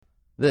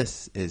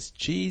This is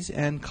Cheese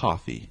and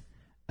Coffee,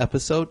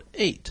 Episode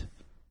 8,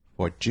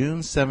 for June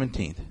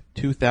 17th,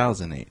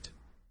 2008.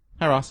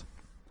 Hi, Ross.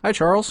 Hi,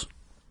 Charles.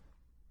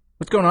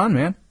 What's going on,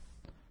 man?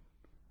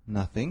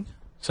 Nothing.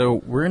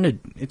 So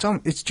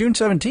it's June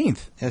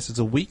 17th. Yes, it's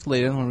a week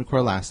later than we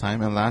recorded last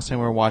time, and last time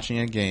we were watching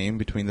a game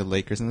between the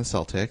Lakers and the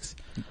Celtics.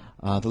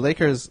 The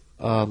Lakers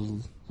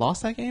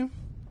lost that game?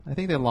 I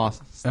think they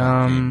lost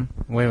that game.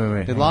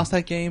 Wait. They lost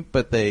that game,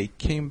 but they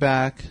came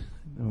back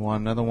and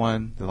won another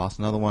one. They lost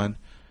another one,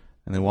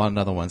 and they won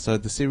another one. So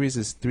the series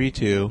is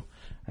 3-2,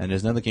 and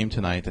there's another game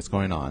tonight that's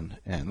going on.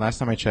 And last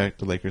time I checked,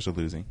 the Lakers are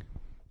losing.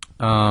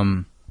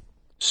 Wait,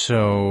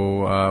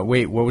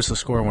 what was the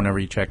score whenever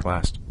you checked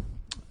last?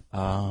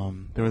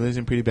 They were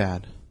losing pretty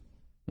bad.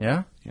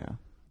 Yeah? Yeah.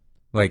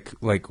 Like,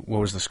 what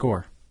was the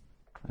score?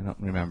 I don't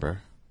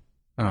remember.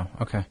 Oh,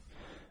 okay.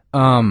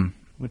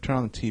 We'll turn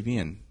on the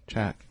TV and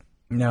check.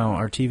 No,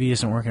 our TV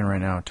isn't working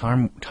right now.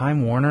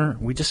 Time Warner,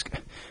 we just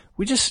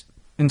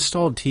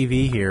installed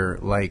TV here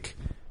like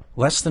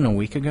less than a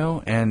week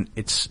ago, and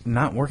it's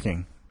not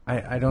working.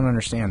 I don't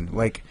understand.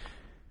 Like,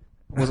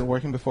 was it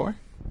working before?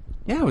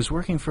 Yeah, it was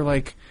working for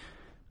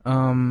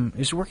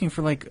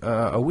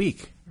a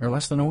week or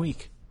less than a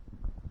week.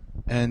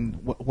 And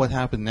what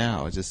happened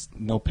now? Is just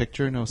no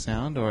picture, no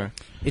sound, or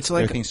it's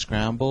like everything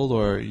scrambled,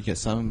 or you get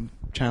some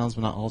channels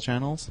but not all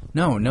channels?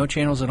 No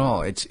channels at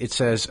all. It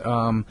says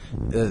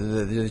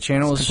the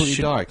channels it's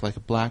completely dark, like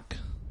a black.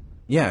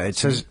 Yeah, it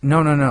says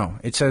no.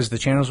 It says the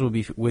channels will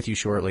be with you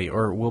shortly,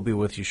 or will be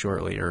with you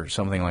shortly, or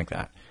something like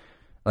that.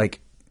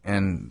 Like,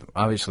 and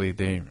obviously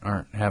they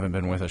haven't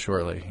been with us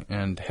shortly.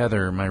 And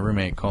Heather, my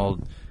roommate,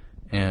 called,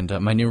 and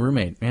my new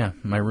roommate,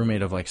 my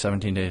roommate of like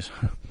 17 days.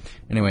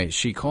 Anyway,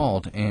 she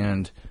called,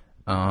 and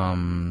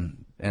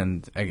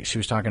she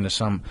was talking to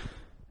some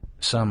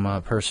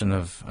person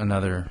of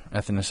another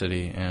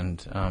ethnicity,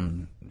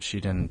 and she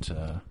didn't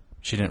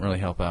really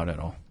help out at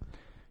all.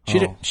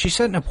 She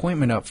set an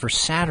appointment up for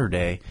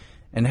Saturday,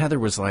 and Heather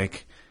was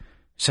like,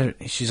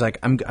 she's like,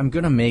 I'm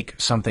gonna make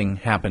something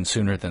happen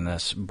sooner than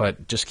this,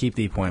 but just keep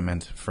the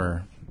appointment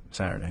for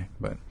Saturday,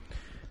 but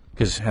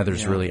because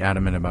Heather's really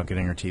adamant about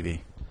getting her TV.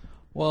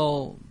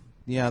 Well,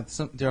 yeah,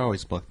 they're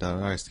always booked out.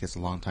 It always takes a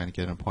long time to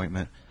get an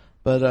appointment.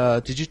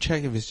 But did you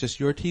check if it's just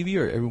your TV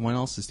or everyone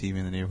else's TV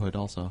in the neighborhood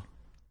also?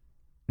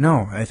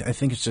 No, I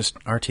think it's just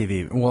our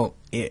TV. Well,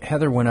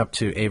 Heather went up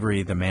to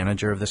Avery, the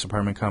manager of this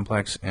apartment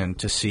complex, and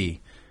to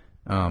see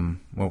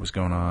what was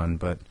going on.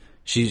 But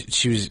she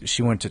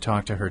went to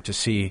talk to her to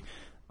see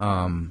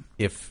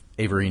if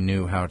Avery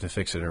knew how to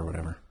fix it or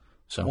whatever.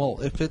 So, well,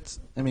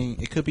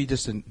 it could be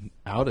just an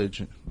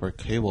outage for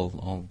cable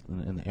all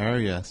in the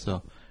area.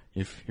 So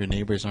if your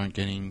neighbors aren't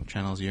getting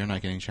channels, you're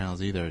not getting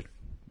channels either.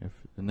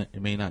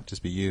 It may not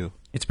just be you.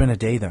 It's been a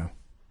day though.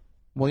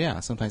 Well, yeah,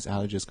 sometimes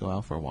outages go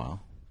out for a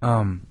while.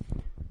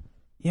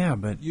 Yeah,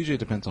 but usually it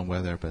depends on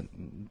weather, but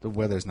the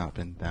weather's not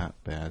been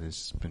that bad.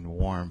 It's been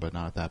warm, but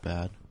not that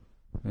bad.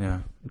 Yeah,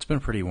 it's been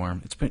pretty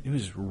warm. It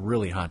was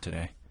really hot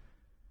today.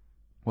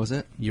 Was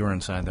it? You were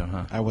inside though,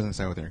 huh? I was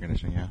inside with air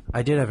conditioning, yeah.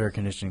 I did have air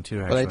conditioning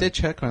too, actually. But I did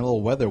check my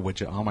little weather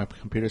widget on my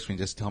computer screen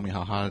just to tell me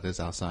how hot it is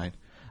outside.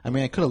 I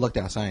mean, I could have looked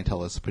outside and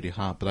tell it's pretty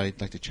hot, but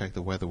I'd like to check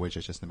the weather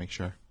widget just to make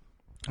sure.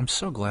 I'm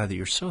so glad that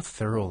you're so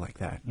thorough like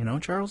that. You know,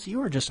 Charles,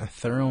 you are just a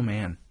thorough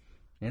man.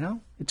 You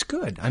know, it's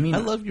good. I mean, I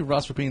love you,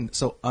 Ross, for being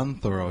so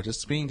unthorough.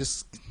 Just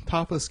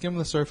top of the skim of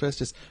the surface,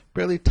 just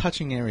barely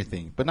touching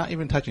everything, but not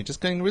even touching it.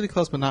 Just getting really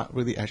close, but not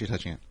really actually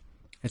touching it.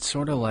 It's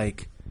sort of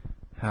like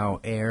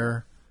how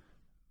air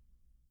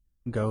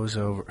goes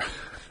over.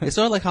 It's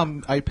sort of like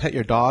how I pet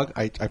your dog.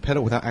 I pet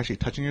it without actually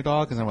touching your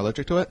dog because I'm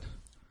allergic to it.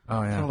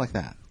 Oh, yeah. Sort of like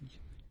that.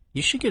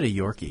 You should get a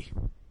Yorkie.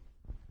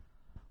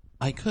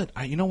 I could.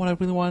 You know what I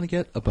really want to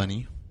get? A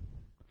bunny.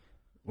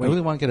 Wait. I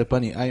really want to get a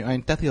bunny. I'm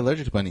deathly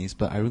allergic to bunnies,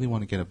 but I really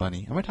want to get a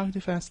bunny. Am I talking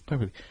too fast?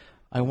 Perfect.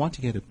 I want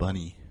to get a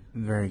bunny.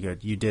 Very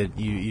good. You did.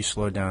 You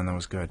slowed down. That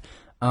was good.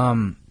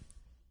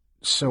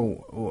 So,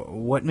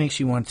 what makes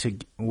you want to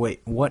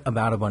wait? What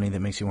about a bunny that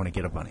makes you want to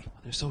get a bunny?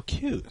 They're so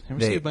cute. Ever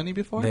seen a bunny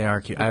before? They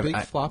are cute.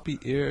 Big floppy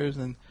ears,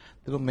 and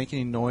they don't make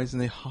any noise, and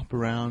they hop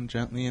around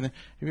gently. And if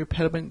you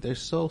pet a bunny, they're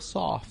so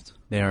soft.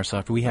 They are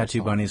soft. We had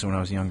two bunnies when I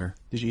was younger.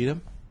 Did you eat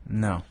them?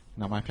 No.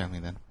 Not my family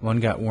then. One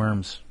got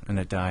worms and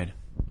it died.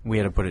 We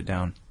had to put it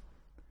down.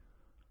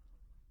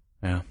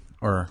 Yeah,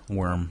 or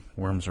worm.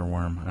 Worms or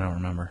worm. I don't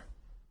remember.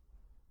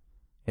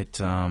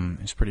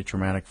 It's pretty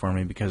traumatic for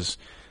me because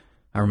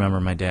I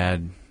remember my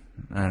dad,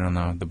 I don't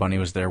know, the bunny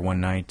was there one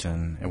night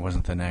and it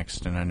wasn't the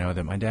next, and I know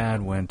that my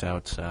dad went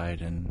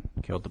outside and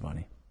killed the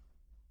bunny.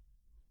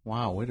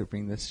 Wow, way to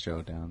bring this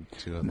show down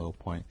to a low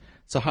point.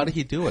 So how did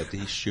he do it? Did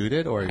he shoot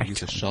it, or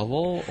use a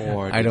shovel,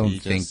 or did he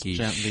just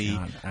gently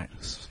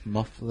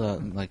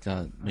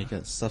make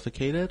it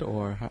suffocated,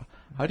 or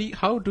how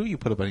do you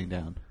put a bunny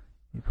down?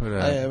 You put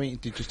I mean,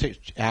 did you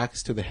take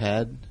axe to the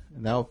head?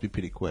 And that would be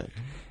pretty quick.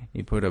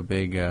 You put a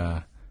big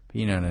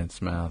peanut in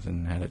its mouth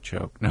and had it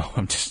choke. No,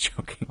 I'm just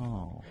joking.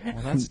 Oh,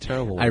 well, that's a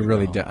terrible way I to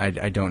really go. I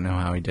don't know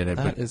how he did it.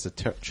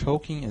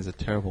 Choking is a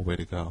terrible way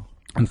to go.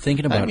 I'm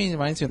thinking about. I mean, it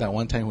reminds me of that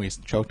one time we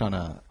choked on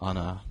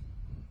a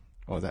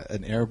what was that,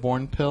 an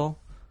airborne pill?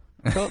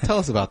 Tell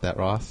us about that,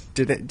 Ross.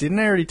 Didn't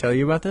I already tell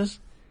you about this?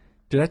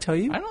 Did I tell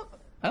you?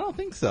 I don't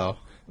think so.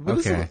 But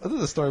Okay. This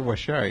is a story worth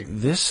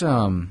sharing. This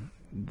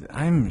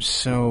I'm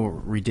so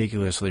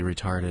ridiculously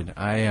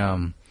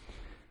retarded.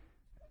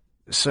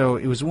 So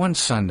it was one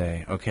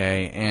Sunday,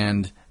 okay,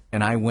 and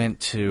I went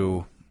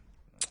to.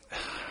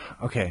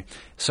 Okay,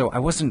 so I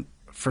wasn't.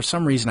 For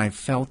some reason, I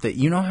felt that,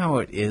 you know how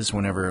it is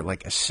whenever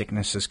like a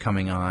sickness is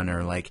coming on,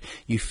 or like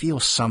you feel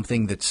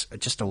something that's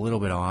just a little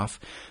bit off.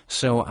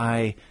 So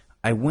I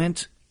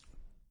went.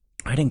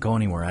 I didn't go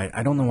anywhere.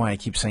 I don't know why I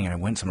keep saying I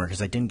went somewhere,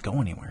 because I didn't go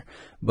anywhere.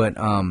 But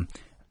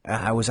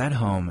I was at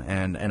home,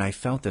 and I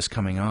felt this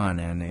coming on,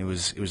 and it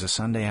was a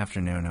Sunday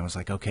afternoon. I was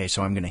like, okay,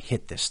 so I'm going to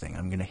hit this thing.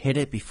 I'm going to hit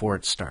it before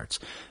it starts.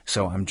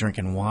 So I'm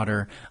drinking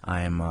water.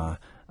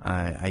 I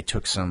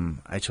took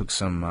some.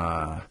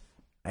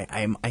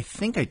 I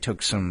think I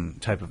took some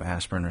type of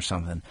aspirin or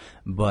something,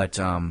 but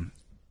and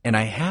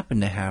I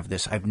happen to have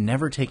this. I've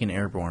never taken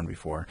Airborne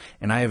before,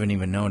 and I haven't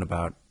even known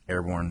about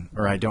Airborne,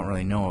 or I don't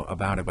really know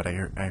about it, but I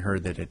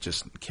heard that it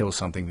just kills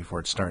something before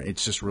it starts.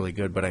 It's just really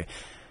good,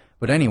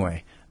 but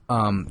anyway,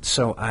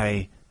 so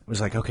I was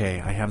like,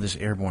 okay, I have this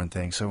Airborne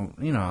thing, so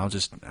I'll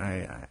just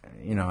I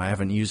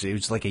haven't used it. It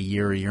was like a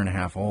year and a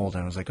half old,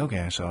 and I was like,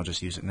 okay, so I'll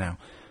just use it now,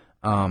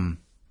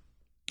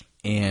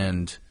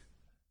 and.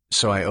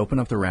 So I open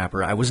up the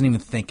wrapper. I wasn't even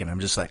thinking. I'm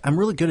just like, I'm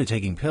really good at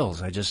taking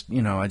pills. I just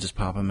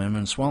pop them in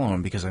and swallow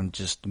them because I'm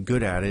just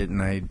good at it.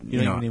 And You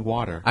don't even need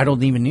water. I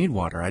don't even need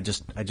water. I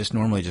just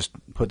normally just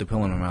put the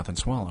pill in my mouth and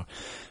swallow.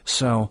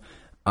 So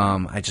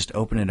I just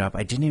open it up.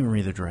 I didn't even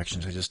read the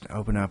directions. I just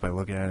open it up. I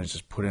look at it.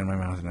 Just put it in my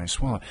mouth and I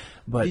swallow.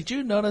 But did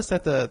you notice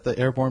that the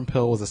Airborne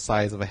pill was the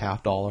size of a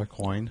 $50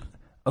 coin?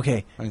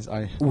 okay,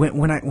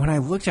 when I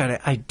looked at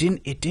it,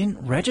 it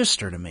didn't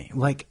register to me.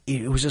 Like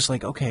it was just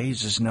like, okay,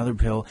 it's just another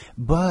pill.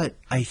 But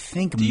I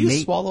think do you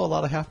swallow a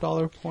lot of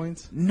 $50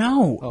 coins?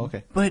 No. Oh,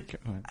 okay. But Okay,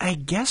 go ahead. I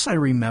guess I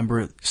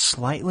remember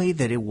slightly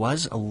that it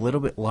was a little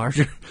bit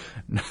larger.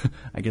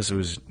 I guess it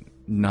was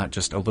not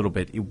just a little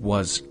bit. It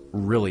was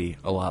really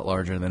a lot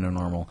larger than a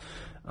normal,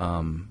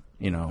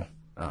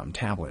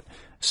 tablet.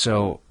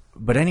 So,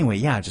 but anyway,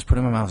 yeah, I just put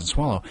it in my mouth and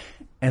swallow.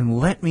 And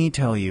let me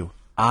tell you,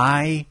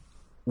 I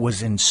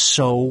was in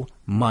so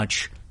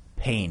much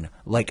pain.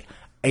 Like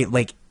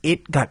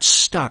it got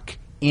stuck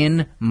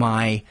in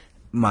my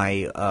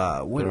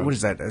what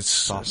is that?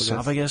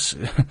 Esophagus?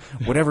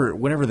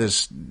 whatever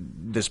this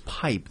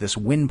pipe, this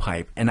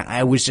windpipe, and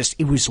it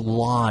was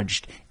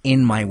lodged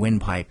in my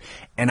windpipe,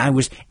 and I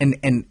was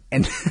and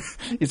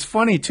it's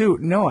funny too.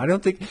 No, I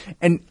don't think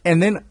and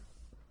then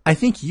I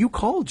think you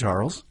called,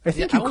 Charles. I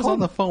think you was called on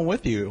the phone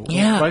with you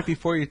right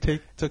before you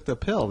took the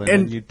pill, and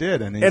then you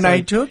did, and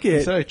I took it.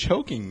 You started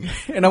choking,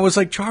 and I was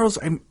like, Charles,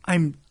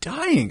 I'm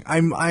dying.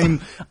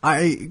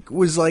 I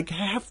was like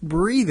half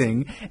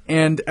breathing,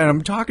 and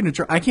I'm talking to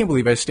Charles. I can't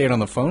believe I stayed on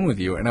the phone with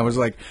you, and I was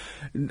like,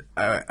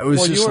 I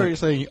was just you were like,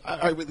 saying,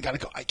 I really gotta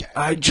go.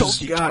 I'm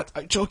choking. I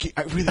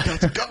really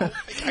got to go.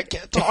 I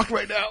can't talk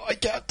right now. I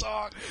can't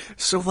talk.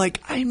 So like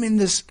I'm in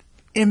this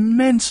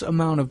immense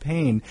amount of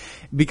pain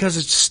because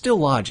it's still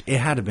lodged. It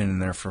had to have been in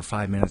there for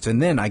 5 minutes,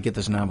 and then I get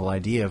this novel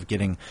idea of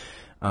getting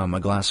a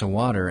glass of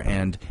water,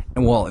 and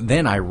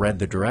then I read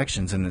the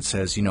directions, and it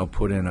says,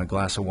 put in a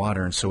glass of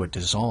water, and so it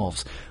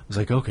dissolves. I was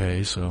like,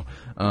 okay, so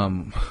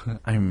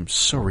I'm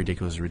so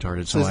ridiculously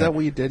retarded. So is that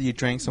what you did? You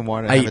drank some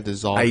water and have it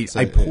dissolve?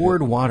 I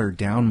poured water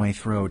down my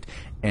throat,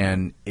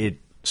 and it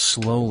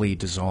slowly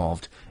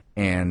dissolved,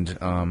 and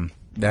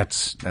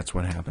that's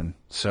what happened.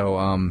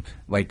 So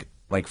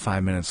like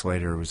 5 minutes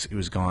later, it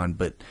was gone.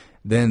 But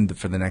then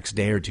for the next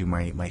day or two,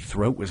 my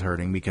throat was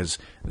hurting because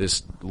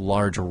this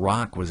large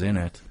rock was in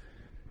it.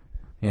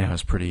 Yeah, it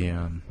was pretty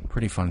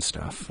fun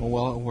stuff.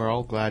 Well, we're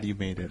all glad you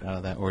made it out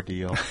of that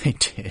ordeal. I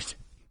did.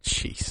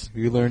 Jeez. If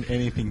you learned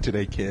anything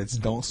today, kids,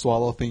 don't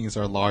swallow things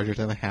that are larger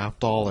than a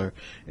 $50.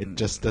 It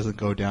just doesn't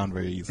go down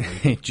very easily.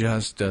 It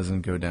just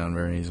doesn't go down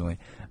very easily.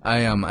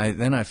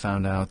 I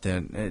found out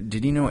that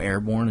did you know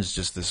Airborne is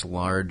just this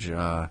large.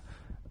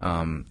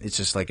 It's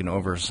just like an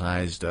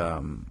oversized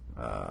Dose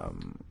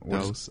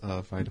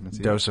of vitamin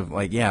C. Dose of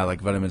like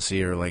vitamin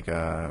C or like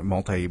a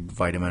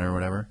multivitamin or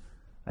whatever.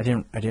 I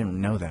didn't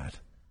know that.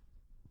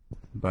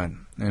 But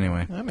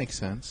anyway, That makes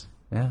sense.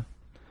 yeah.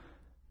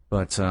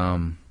 But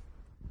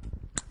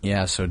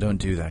yeah. So don't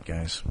do that,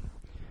 guys.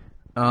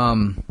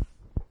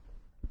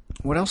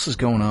 What else is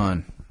going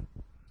on,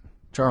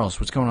 Charles?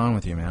 What's going on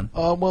with you, man?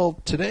 Well,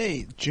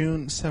 today,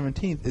 June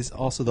 17th, is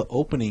also the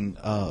opening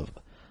of.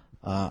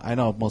 I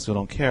know most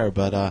people don't care,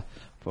 but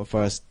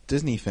for us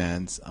Disney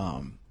fans,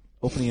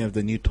 opening of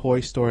the new Toy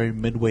Story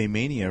Midway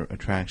Mania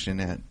attraction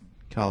at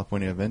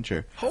California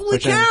Adventure. Holy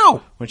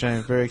cow! Which I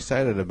am very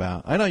excited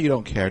about. I know you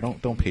don't care.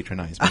 Don't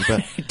patronize me,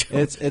 but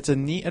it's a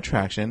neat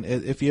attraction.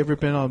 If you ever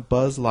been on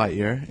Buzz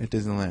Lightyear at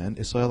Disneyland,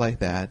 it's sort of like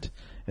that.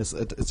 It's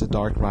a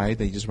dark ride.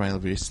 They just ride a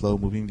very slow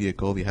moving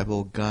vehicle. You have a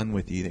little gun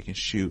with you that you can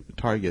shoot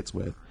targets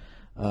with.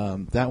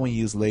 That one you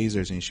use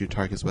lasers and you shoot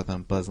targets with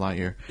them. Buzz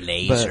Lightyear.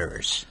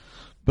 Lasers.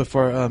 But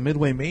for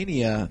Midway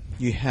Mania,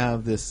 you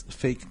have this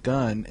fake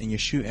gun and you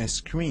shoot at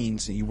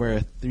screens and you wear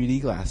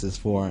 3D glasses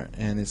for,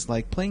 and it's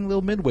like playing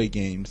little Midway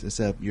games,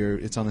 except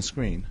it's on a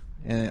screen.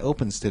 And it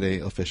opens today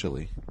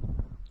officially.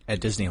 At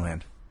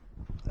Disneyland.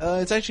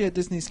 It's actually at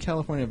Disney's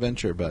California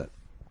Adventure, but...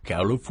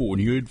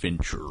 California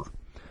Adventure.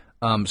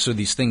 So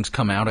these things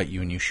come out at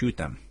you and you shoot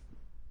them.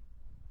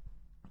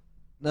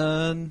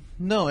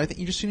 No, I think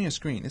you're just shooting a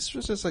screen. It's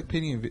just like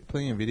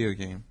playing a video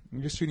game.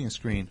 You're just shooting a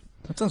screen.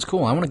 That sounds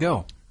cool. I want to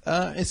go.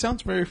 It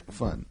sounds very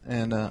fun,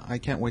 and I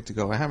can't wait to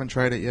go. I haven't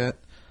tried it yet,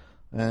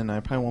 and I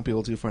probably won't be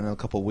able to for another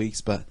couple of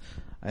weeks, but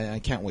I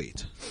can't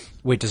wait.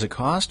 Wait, does it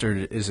cost, or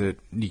is it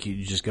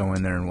you just go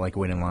in there and like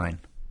wait in line?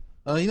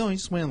 You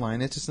just wait in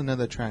line. It's just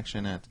another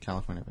attraction at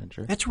California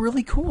Adventure. That's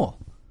really cool.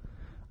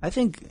 I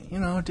think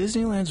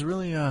Disneyland's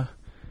really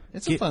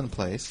It's a fun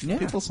place. Yeah.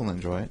 People still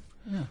enjoy it.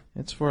 Yeah.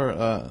 It's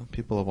for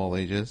people of all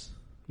ages.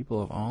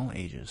 People of all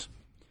ages.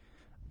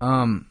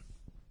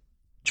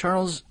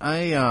 Charles,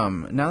 I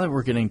now that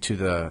we're getting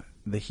to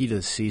the heat of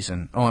the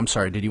season. Oh, I'm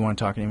sorry. Did you want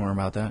to talk any more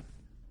about that?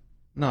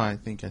 No, I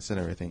think I said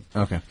everything.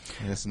 Okay.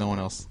 I guess no one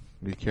else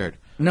really cared.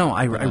 No,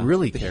 I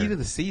really care. The heat of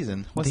the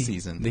season. What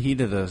season? The heat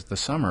of the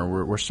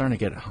summer. We're starting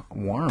to get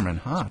warm and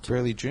hot. It's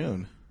barely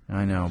June.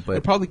 I know, but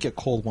it'll probably get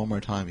cold one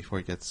more time before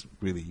it gets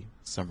really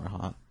summer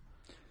hot.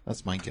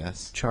 That's my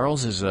guess.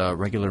 Charles is a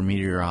regular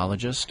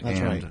meteorologist. That's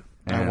right.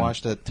 I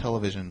watched the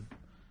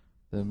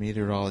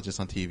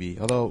meteorologist on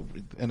TV. Although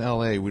in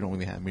LA we don't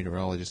really have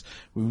meteorologists.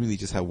 We really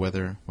just have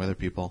weather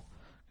people,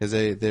 because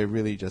they're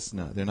really just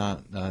they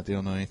don't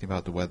know anything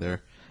about the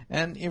weather.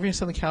 And even in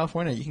Southern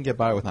California, you can get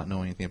by with not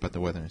knowing anything about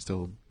the weather and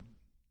still,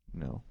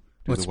 do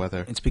the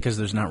weather. It's because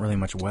there's not really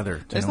much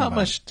weather. There's not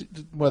much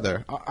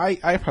weather.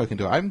 I probably can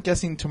do it. I'm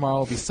guessing tomorrow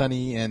will be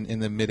sunny and in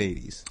the mid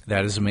 80s.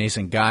 That is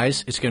amazing,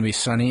 guys. It's going to be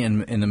sunny in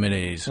the mid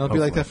 80s. It'll be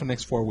like that for the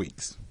next 4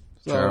 weeks.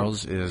 So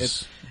Charles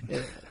is,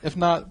 if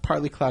not,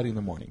 partly cloudy in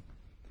the morning,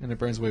 and it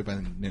burns away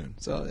by noon.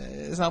 So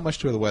it's not much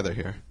to the weather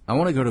here. I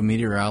want to go to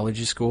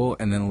meteorology school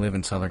and then live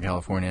in Southern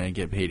California and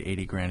get paid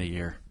 $80,000 a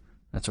year.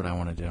 That's what I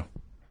want to do.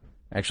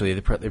 Actually,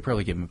 they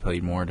probably get me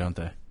paid more, don't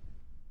they?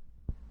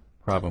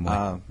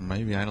 Probably.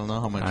 Maybe. I don't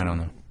know how much. I don't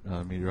know.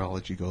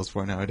 Meteorology goes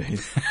for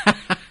nowadays. I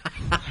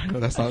know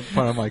that's not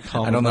part of my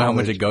common I don't know knowledge.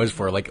 how much it goes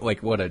for. Like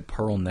what, a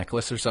pearl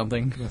necklace or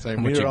something? That's right,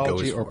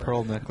 meteorology or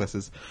pearl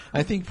necklaces.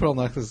 I think pearl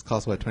necklaces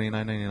cost what,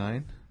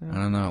 $29.99? I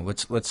don't know.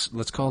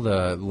 Let's call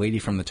the lady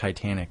from the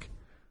Titanic.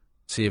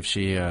 See if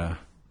she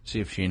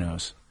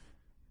knows.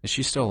 Is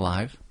she still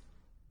alive?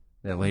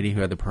 That lady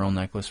who had the pearl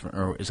necklace,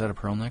 or is that a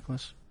pearl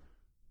necklace?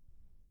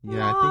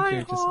 Yeah, I think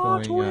you're just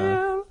going.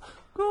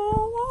 Go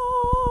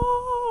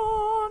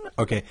on.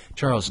 Okay,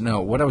 Charles. No,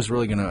 what I was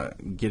really gonna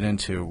get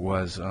into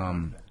was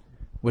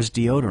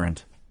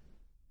deodorant.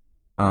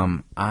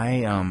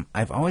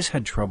 I've always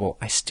had trouble.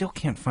 I still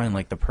can't find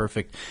like the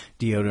perfect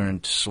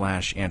deodorant /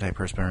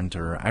 antiperspirant,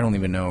 or I don't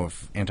even know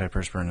if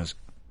antiperspirant is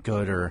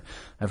good, or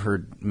I've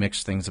heard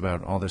mixed things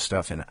about all this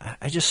stuff, and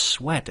I just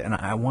sweat, and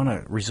I want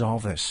to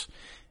resolve this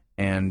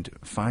and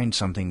find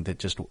something that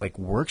just like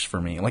works for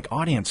me. Like,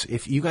 audience,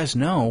 if you guys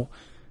know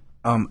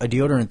a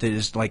deodorant that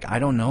is like I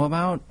don't know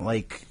about,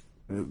 like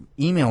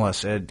email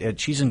us at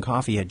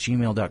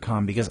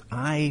cheeseandcoffee@gmail.com, because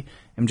I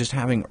am just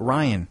having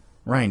Ryan,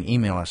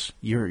 email us.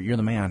 You're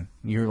the man.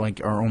 You're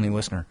like our only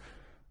listener.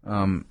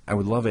 I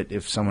would love it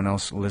if someone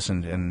else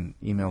listened and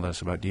emailed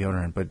us about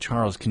deodorant. But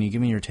Charles, can you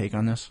give me your take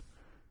on this?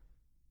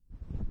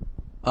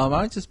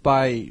 I just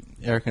buy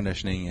air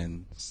conditioning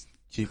and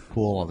keep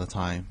cool all the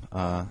time.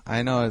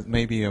 I know it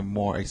may be a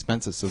more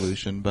expensive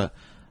solution, but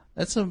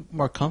it's a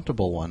more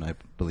comfortable one, I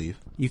believe.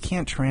 You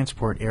can't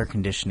transport air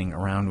conditioning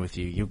around with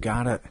you. You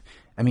gotta.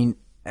 I mean.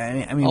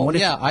 Oh, what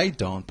yeah, I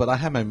don't, but I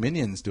have my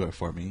minions do it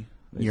for me.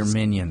 Your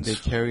minions. They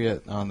carry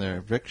it on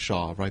their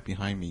rickshaw right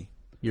behind me.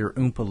 Your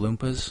Oompa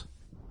Loompas?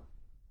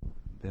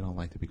 They don't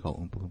like to be called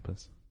Oompa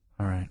Loompas.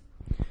 All right.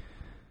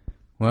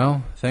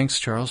 Well, thanks,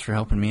 Charles, for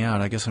helping me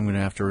out. I guess I'm going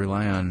to have to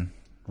rely on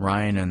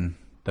Ryan and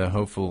the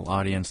hopeful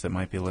audience that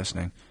might be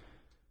listening.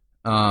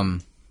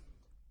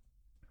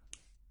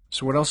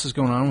 So what else is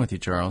going on with you,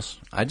 Charles?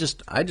 I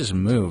just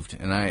moved,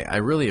 and I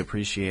really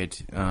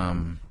appreciate...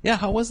 Yeah,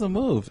 how was the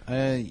move?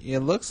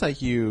 It looks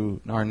like you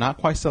are not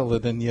quite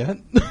settled in yet.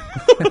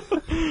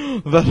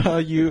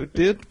 But you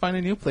did find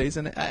a new place,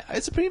 and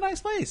it's a pretty nice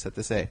place, I have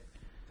to say.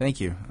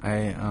 Thank you.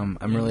 I'm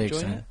really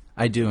excited. It?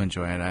 I do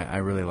enjoy it. I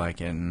really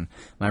like it, and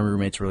my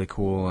roommate's really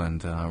cool,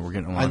 and we're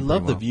getting along. I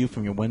love the view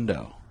from your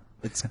window.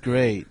 It's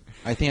great.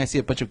 I think I see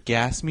a bunch of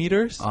gas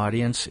meters.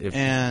 Audience,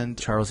 and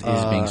Charles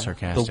is being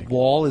sarcastic. The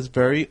wall is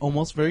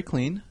almost very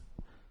clean,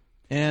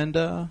 and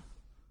I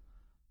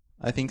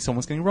think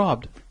someone's getting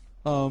robbed.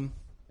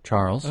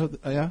 Charles?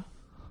 Yeah?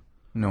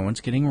 No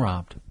one's getting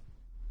robbed.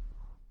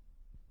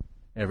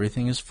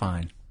 Everything is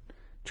fine.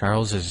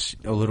 Charles is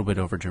a little bit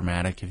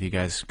overdramatic, if you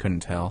guys couldn't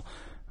tell.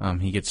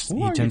 He tends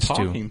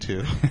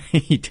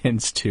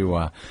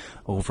to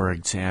over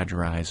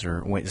exaggerize,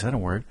 or wait, is that a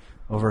word?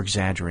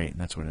 Over-exaggerate,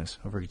 that's what it is.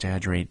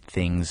 Over-exaggerate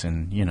things,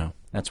 and,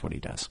 that's what he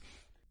does.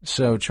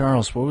 So,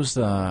 Charles, what was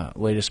the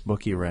latest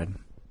book you read?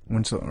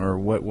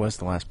 What was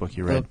the last book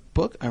you read? The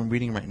book I'm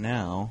reading right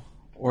now,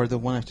 or the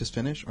one I just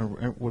finished, or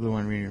what the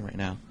one I'm reading right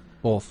now?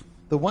 Both.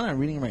 The one I'm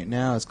reading right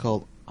now is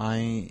called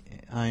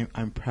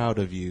I'm Proud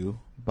of You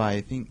by,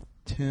 I think,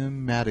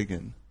 Tim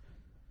Madigan.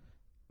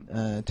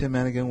 Tim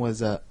Madigan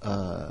was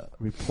a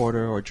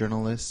reporter or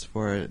journalist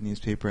for a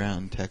newspaper out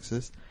in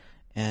Texas,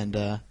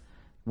 and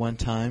one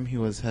time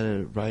he had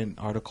to write an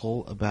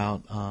article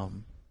about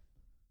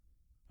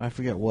I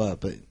forget what,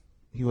 but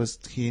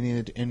he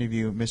needed to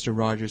interview Mr.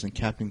 Rogers and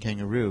Captain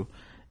Kangaroo,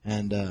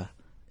 and the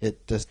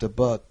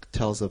book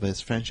tells of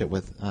his friendship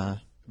with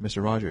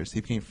Mr. Rogers.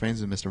 He became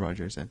friends with Mr.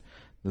 Rogers, and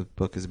the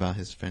book is about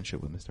his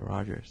friendship with Mr.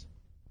 Rogers.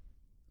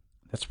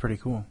 That's pretty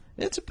cool.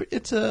 It's a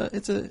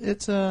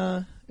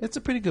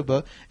pretty good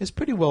book. It's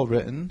pretty well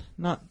written,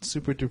 not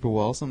super duper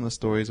well. Some of the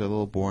stories are a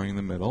little boring in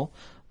the middle,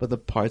 but the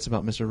parts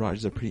about Mr.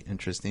 Rogers are pretty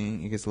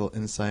interesting. It gives a little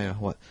insight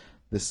of what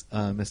this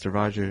Mr.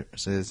 Rogers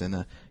is,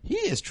 and he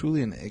is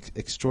truly an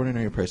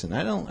extraordinary person.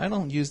 I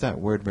don't use that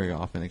word very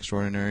often,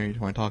 extraordinary,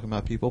 when I talk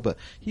about people, but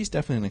he's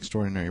definitely an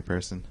extraordinary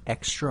person.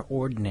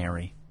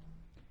 Extraordinary.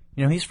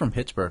 He's from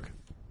Pittsburgh.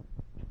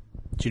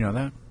 Do you know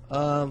that?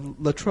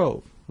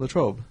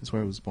 Latrobe is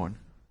where he was born.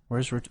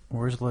 Where's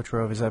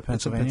Latrobe? Is that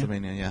Pennsylvania? It's in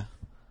Pennsylvania, yeah.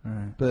 All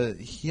right.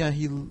 But yeah,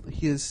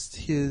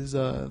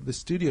 the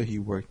studio he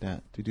worked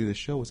at to do the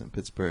show was in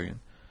Pittsburgh, and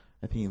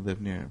I think he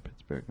lived near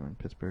Pittsburgh or in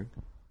Pittsburgh.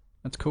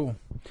 That's cool.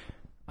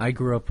 I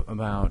grew up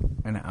about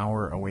an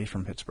hour away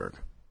from Pittsburgh.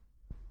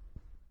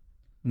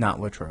 Not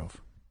Latrobe.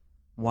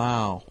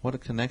 Wow, what a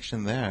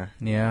connection there.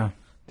 Yeah.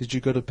 Did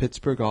you go to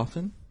Pittsburgh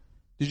often?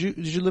 Did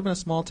you live in a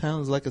small town?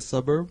 It was like a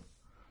suburb?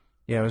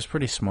 Yeah, it was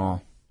pretty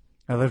small.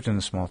 I lived in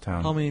a small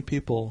town. How many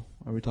people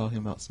are we talking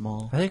about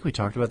small? I think we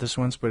talked about this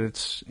once, but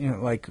it's,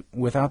 like,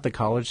 without the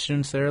college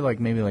students there,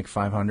 maybe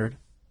 500.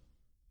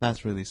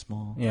 That's really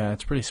small. Yeah,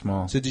 it's pretty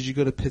small. So did you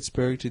go to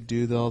Pittsburgh to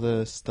do all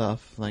the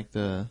stuff, like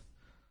I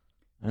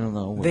don't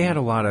know. They had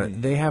a lot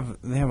of, they have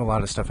a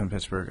lot of stuff in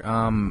Pittsburgh.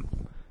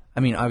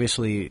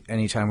 Obviously,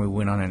 anytime we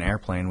went on an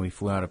airplane, we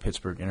flew out of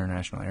Pittsburgh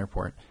International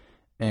Airport.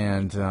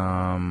 And,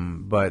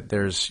 but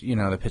there's,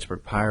 the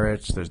Pittsburgh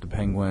Pirates, there's the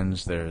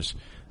Penguins, there's,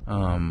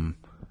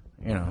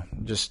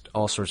 just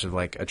all sorts of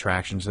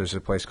attractions. There's a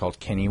place called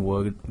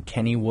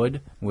Kennywood,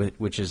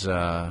 which is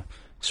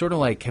sort of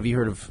like. Have you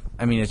heard of?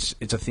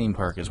 It's a theme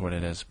park, is what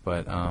it is.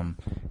 But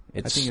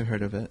it's. I think you've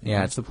heard of it.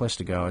 Yeah, it's the place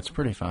to go. It's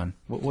pretty fun.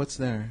 What's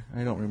there?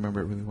 I don't remember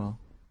it really well.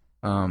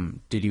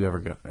 Did you ever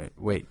go?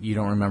 Wait, you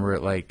don't remember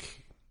it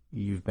like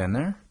you've been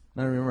there?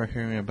 I remember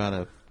hearing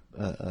about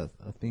a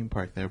theme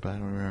park there, but I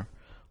don't remember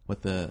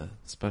what the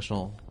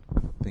special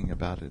thing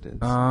about it is.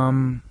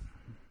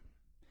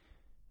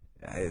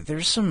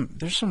 There's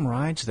some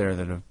rides there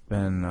that have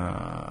been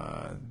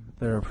that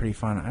are pretty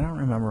fun. I don't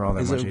remember all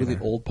that much. Is it a really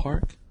old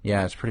park?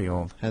 Yeah, it's pretty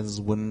old.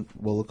 Has wooden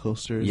roller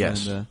coasters.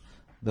 Yes. And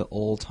the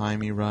old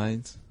timey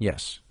rides.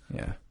 Yes.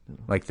 Yeah.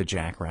 Like the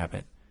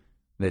Jackrabbit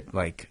that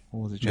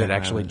that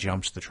actually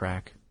jumps the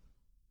track.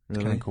 It's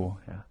Really? kind of cool.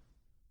 Yeah.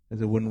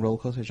 Is it a wooden roller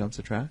coaster that jumps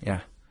the track?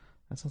 Yeah.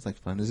 That sounds like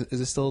fun. Is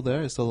it still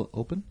there? Is it still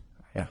open?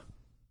 Yeah.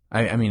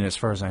 As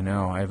far as I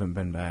know, I haven't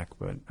been back,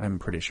 but I'm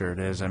pretty sure it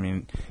is.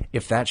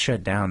 If that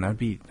shut down, that'd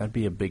be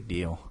a big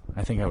deal.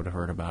 I think I would have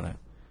heard about it.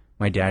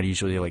 My dad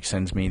usually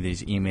sends me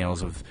these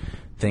emails of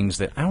things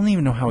that I don't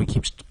even know how he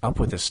keeps up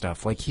with this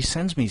stuff. He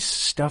sends me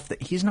stuff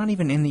that he's not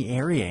even in the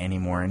area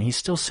anymore, and he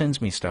still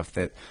sends me stuff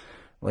that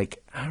I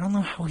don't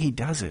know how he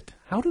does it.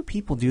 How do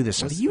people do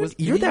this?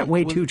 You're that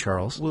way too,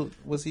 Charles.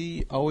 Was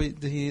he always?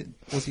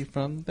 Was he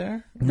from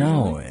there?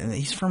 No,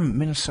 he's from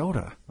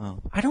Minnesota. Oh.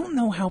 I don't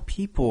know how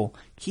people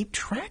keep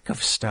track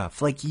of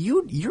stuff.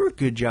 You do a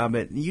good job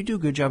at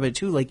it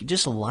too.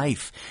 Just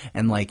life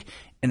and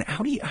and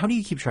how do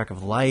you keep track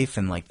of life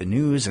and the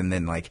news and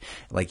then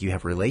you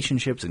have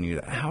relationships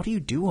and how do you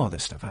do all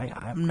this stuff?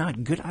 I'm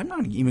not good. I'm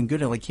not even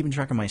good at keeping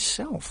track of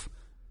myself.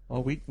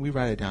 Well, we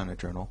write it down in a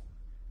journal.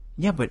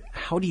 Yeah, but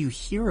how do you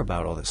hear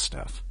about all this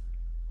stuff?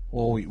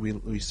 Well,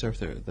 we surf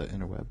the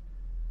interweb.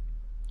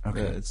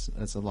 Okay,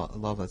 it's a lot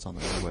of that's on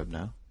the interweb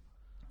now.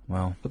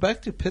 Well, but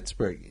back to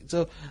Pittsburgh.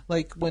 So,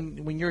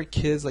 when you're a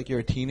kid, you're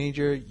a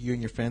teenager, you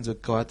and your friends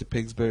would go out to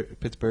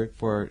Pittsburgh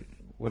for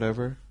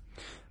whatever.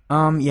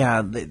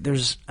 Yeah.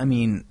 There's.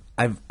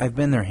 I've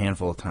been there a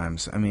handful of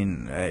times.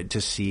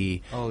 To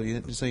see. Oh,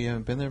 so you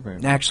haven't been there very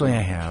much? Actually,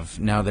 I have.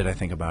 Now that I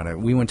think about it,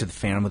 we went to the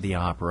Phantom of the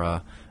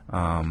Opera.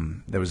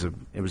 That was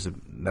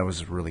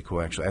really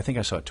cool. Actually, I think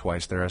I saw it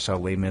twice there. I saw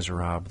Les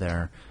Miserables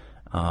there.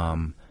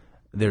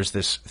 There's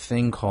this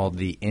thing called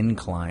the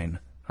Incline.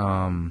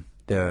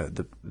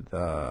 It's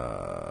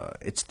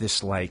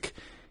this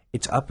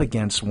it's up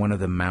against one of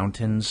the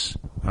mountains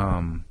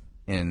on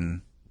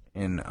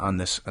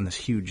this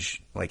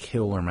huge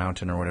hill or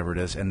mountain or whatever it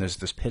is, and there's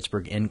this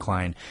Pittsburgh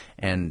Incline.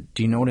 And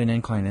do you know what an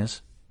incline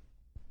is?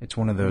 It's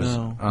one of those.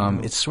 No.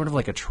 It's sort of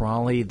like a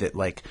trolley that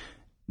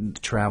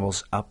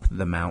travels up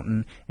the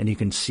mountain, and you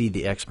can see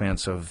the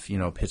expanse of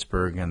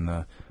Pittsburgh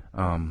and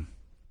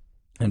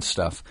and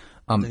stuff.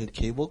 Like a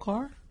cable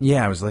car?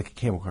 Yeah, it was like a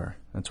cable car.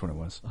 That's what it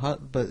was.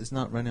 But it's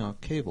not running on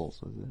cables,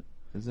 was it?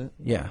 Is it?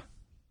 Yeah.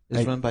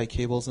 It's run by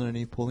cables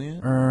underneath pulling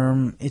it?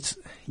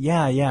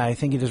 I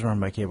think it is run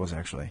by cables,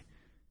 actually.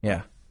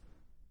 Yeah.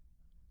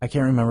 I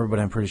can't remember, but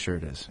I'm pretty sure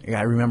it is. Yeah,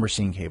 I remember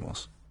seeing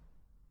cables.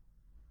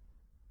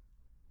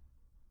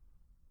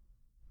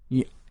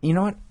 You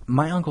know what?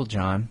 My Uncle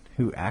John,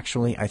 who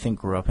actually I think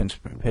grew up in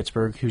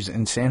Pittsburgh, who's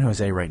in San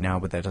Jose right now,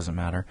 but that doesn't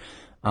matter.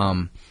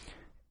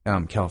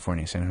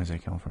 California, San Jose,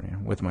 California,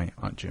 with my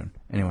Aunt June.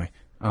 Anyway,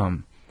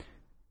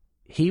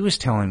 he was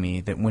telling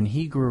me that when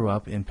he grew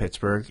up in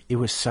Pittsburgh, it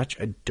was such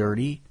a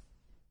dirty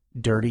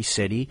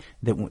city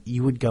that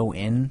you would go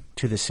in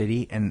to the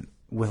city and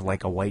with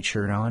like a white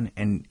shirt on,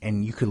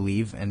 and you could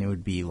leave and it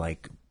would be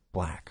like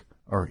black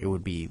or it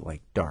would be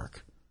like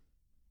dark.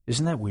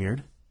 Isn't that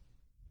weird?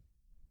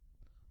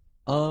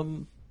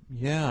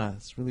 Yeah,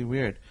 it's really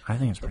weird. I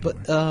think it's pretty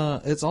weird.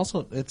 But it's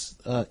also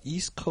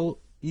East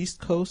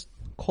Coast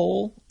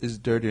coal is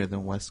dirtier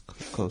than West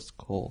Coast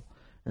coal,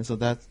 and so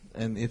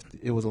if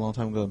it was a long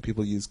time ago and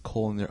people used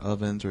coal in their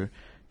ovens or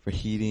for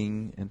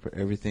heating and for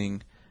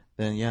everything,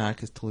 then yeah, I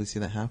could totally see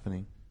that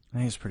happening. I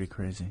think it's pretty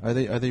crazy. Are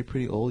they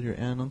pretty old, your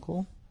aunt and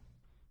uncle?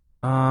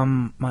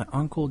 My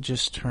uncle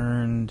just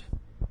turned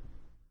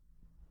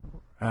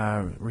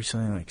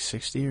recently like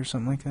 60 or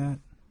something like that.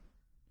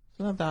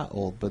 They're not that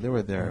old, but they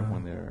were there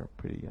when they were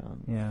pretty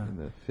young. Yeah. In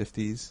the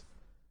 50s,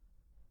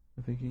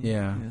 I think.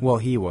 Yeah. Well,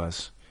 he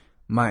was.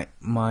 My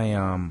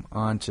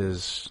aunt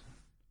is,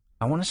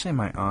 I want to say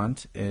my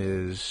aunt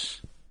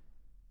is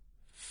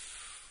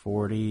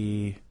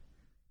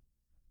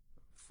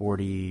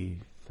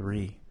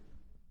 43.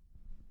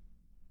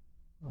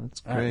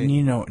 That's great.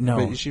 No.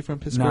 Wait, is she from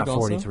Pittsburgh not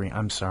 43. also?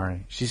 I'm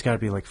sorry. She's got to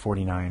be like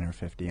 49 or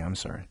 50. I'm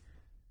sorry.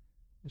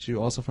 Is she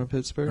also from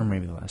Pittsburgh? Or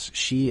maybe less.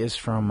 She is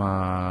from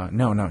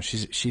no,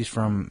 she's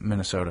from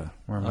Minnesota.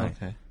 Where am I?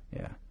 Okay.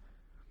 Yeah.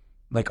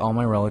 Like all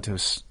my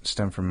relatives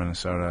stem from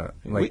Minnesota.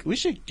 Like we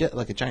should get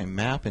like a giant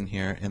map in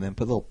here and then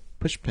put little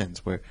push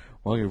pins where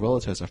all your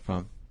relatives are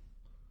from.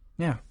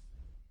 Yeah.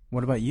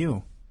 What about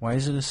you? Why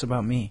is this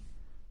about me?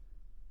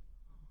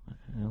 I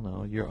don't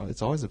know.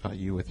 It's always about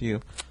you with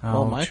you. Oh,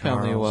 well, my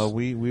Charles.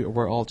 family,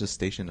 we're all just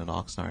stationed in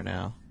Oxnard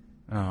now.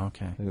 Oh,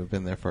 okay. We've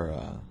been there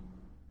for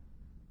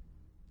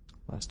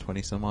last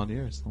 20 some odd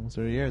years, almost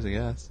 30 years, I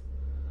guess.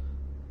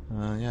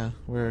 Yeah,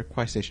 we're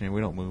quite stationary. We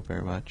don't move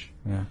very much.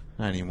 Yeah.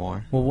 Not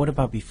anymore. Well, what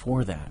about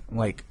before that?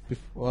 Like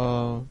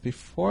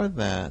before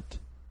that,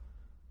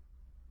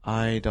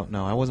 I don't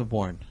know. I wasn't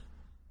born.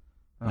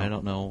 Oh. I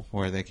don't know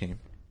where they came.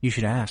 You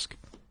should ask.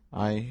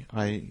 I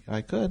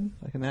could.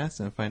 I can ask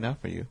and find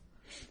out for you.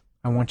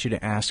 I want you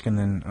to ask and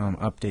then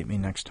update me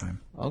next time.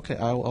 Okay,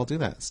 I'll do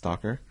that,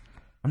 stalker.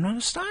 I'm not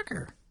a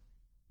stalker.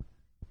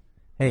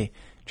 Hey,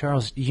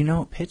 Charles, you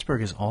know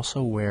Pittsburgh is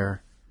also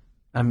where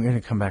I'm going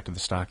to come back to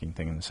the stalking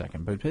thing in a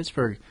second, but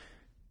Pittsburgh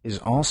is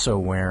also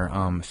where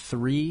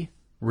 3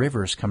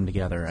 rivers come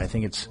together. I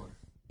think it's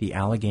the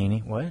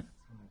Allegheny. What?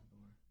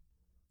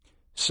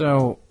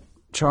 So,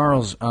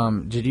 Charles,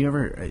 did you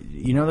ever?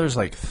 There's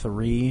like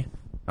 3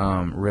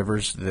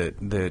 rivers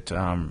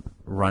that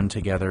run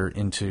together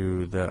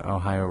into the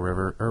Ohio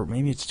River, or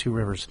maybe it's 2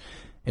 rivers.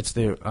 It's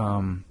the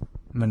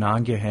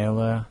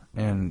Monongahela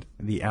and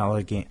the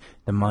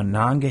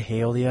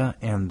Monongahela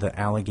and the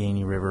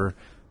Allegheny River.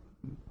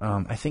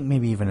 I think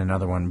maybe even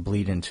another one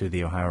bleed into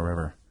the Ohio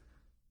River.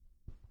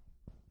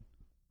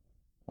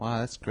 Wow,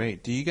 that's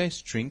great. Do you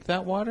guys drink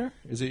that water?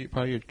 Is it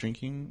part of your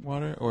drinking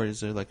water, or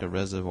is there like a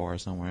reservoir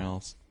somewhere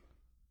else?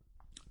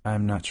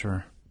 I'm not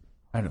sure.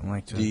 I don't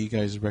like to. Do you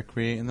guys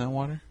recreate in that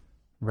water?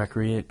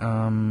 Recreate?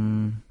 I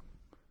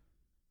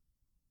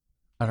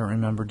don't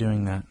remember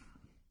doing that.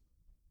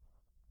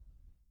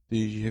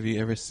 Have you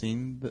ever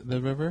seen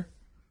the river?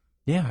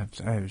 Yeah,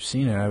 I've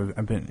seen it.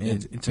 I've been.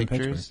 It's in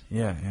pictures?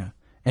 Yeah.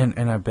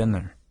 And I've been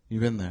there.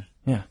 You've been there?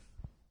 Yeah.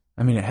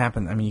 I mean, it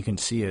happened. I mean, you can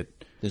see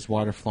it. There's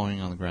water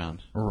flowing on the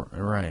ground.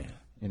 Right.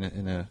 In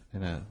a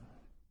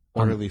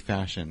orderly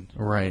fashion.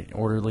 Right,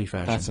 orderly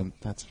fashion.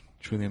 That's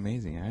truly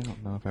amazing. I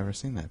don't know if I've ever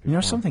seen that before. You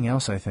know, something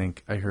else I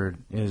think I heard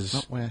is...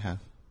 No, wait, I have.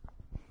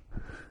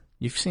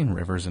 You've seen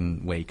rivers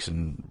and lakes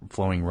and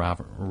flowing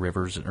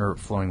rivers or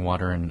flowing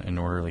water in an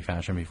orderly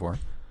fashion before.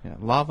 Yeah,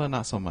 lava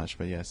not so much,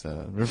 but yes,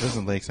 rivers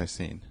and lakes I've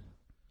seen.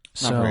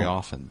 Not very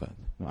often, but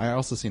I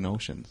also seen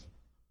oceans.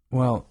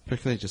 Well,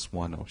 particularly just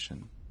one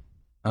ocean.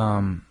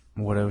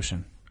 What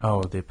ocean?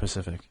 Oh, the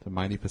Pacific. The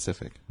mighty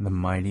Pacific. The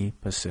mighty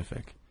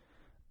Pacific.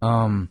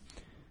 What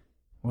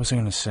was I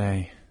going to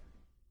say?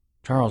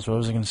 Charles, what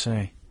was I going to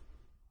say?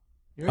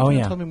 You're going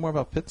to tell me more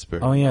about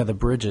Pittsburgh. Oh, yeah, the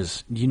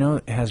bridges. Do you know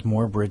it has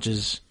more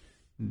bridges?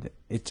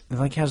 It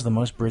like has the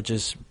most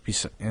bridges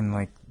in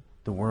like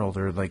the world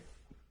or like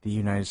the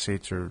United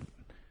States or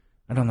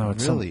I don't know.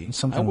 It's really?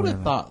 Something I would have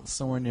weird thought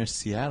somewhere near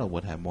Seattle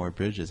would have more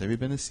bridges. Have you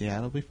been to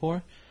Seattle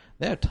before?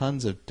 They have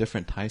tons of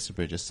different types of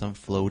bridges. Some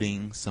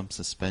floating, some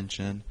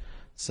suspension,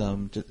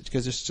 some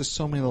because there's just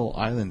so many little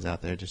islands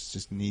out there.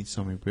 Just need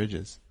so many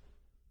bridges.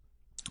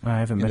 I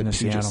haven't been to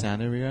Puget Seattle.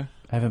 Sound area?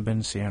 I haven't been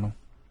to Seattle.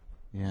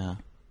 Yeah.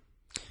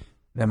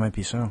 That might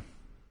be so.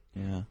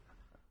 Yeah.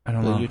 I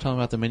don't know. You're talking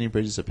about the mini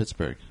bridges of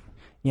Pittsburgh.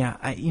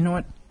 Yeah, you know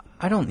what?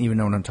 I don't even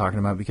know what I'm talking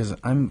about because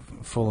I'm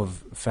full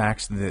of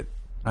facts that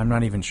I'm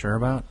not even sure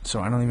about,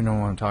 so I don't even know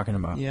what I'm talking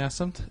about. Yeah,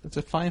 it's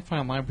a fine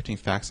line between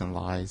facts and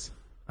lies.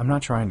 I'm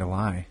not trying to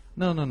lie.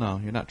 No.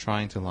 You're not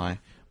trying to lie,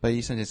 but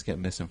you sometimes get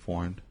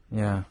misinformed.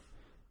 Yeah.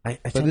 But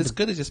it's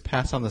good to just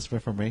pass on this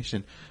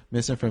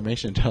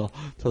misinformation until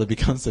it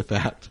becomes a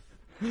fact.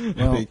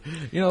 Well,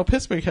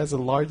 Pittsburgh has the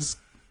largest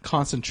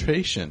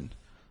concentration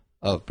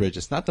of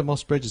bridges. Not the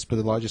most bridges, but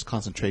the largest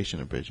concentration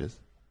of bridges.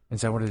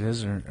 Is that what it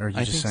is, or are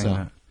you just saying so.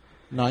 that?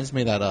 No, I just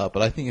made that up,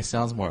 but I think it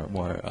sounds more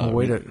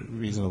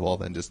reasonable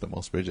than just the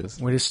most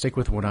bridges. Way to stick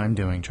with what I'm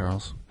doing,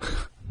 Charles.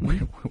 way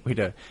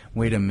to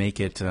make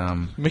it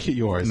make it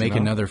yours. Make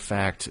another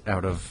fact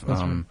out of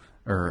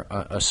or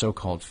a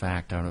so-called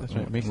fact out of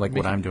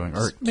what I'm doing,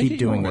 or keep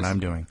doing what I'm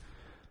doing.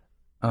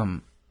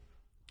 I'm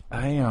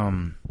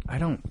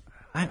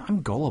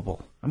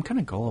gullible. I'm kind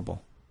of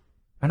gullible.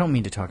 I don't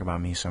mean to talk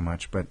about me so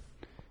much, but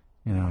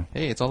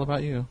hey, it's all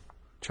about you,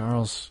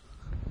 Charles.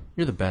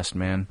 You're the best,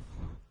 man.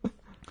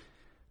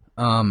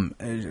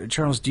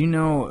 Charles, do you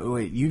know?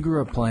 Wait, you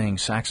grew up playing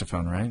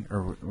saxophone, right?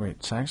 Or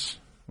wait, sax?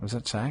 Was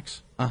that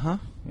sax? Uh-huh.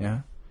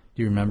 Yeah.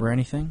 Do you remember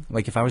anything?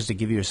 Like, if I was to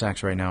give you a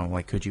sax right now,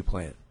 like, could you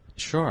play it?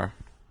 Sure.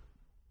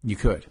 You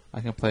could.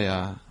 I can play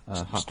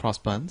Hot Cross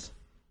Buns.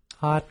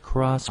 Hot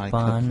Cross Buns.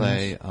 I could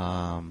play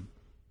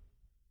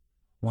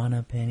 1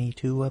 a penny,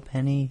 2 a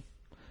penny.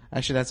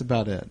 Actually, that's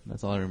about it.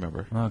 That's all I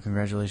remember. Oh,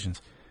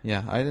 congratulations.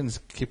 Yeah, I didn't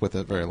keep with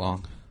it very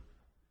long.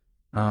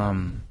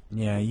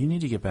 Yeah, you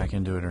need to get back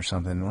into it or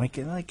something.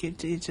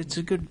 It's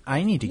a good.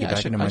 I need to get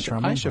back into my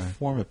trombone. I should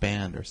form a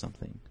band or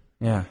something.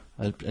 Yeah,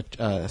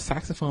 a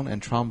saxophone and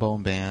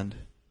trombone band.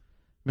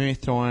 Maybe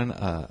throw in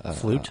a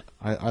flute.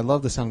 I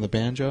love the sound of the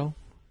banjo.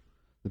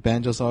 The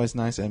banjo's always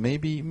nice, and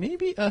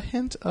maybe a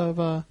hint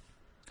of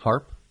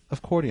harp,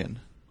 accordion.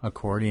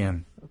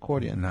 Accordion.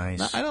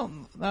 Nice.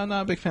 I'm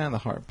not a big fan of the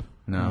harp.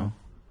 No.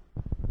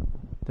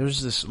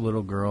 There's this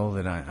little girl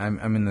that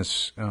I'm in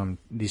this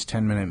these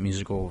 10-minute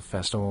musical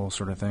festival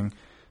sort of thing.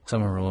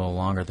 Some are a little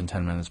longer than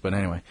 10 minutes, but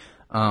anyway,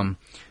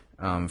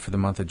 for the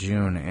month of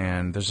June.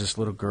 And there's this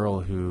little girl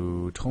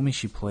who told me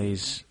she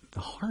plays the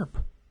harp.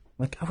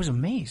 Like, I was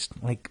amazed.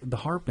 Like, the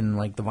harp and,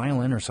 like, the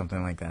violin or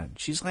something like that.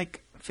 She's,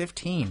 like,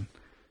 15.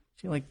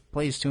 She, like,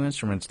 plays 2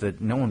 instruments that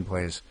no one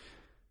plays.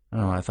 I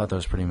don't know. I thought that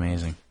was pretty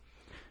amazing.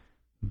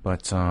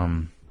 But,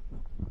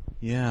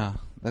 yeah.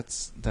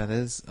 That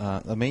is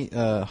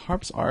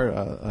harps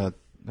are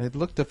they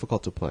look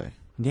difficult to play.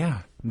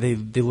 Yeah, they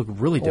look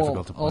really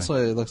difficult to play. Also,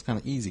 it looks kind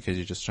of easy because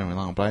you're just strumming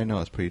along, but I know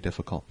it's pretty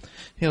difficult.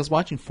 Hey, I was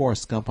watching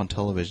Forrest Gump on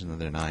television the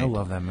other night. I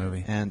love that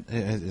movie, and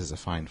it is a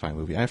fine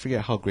movie. I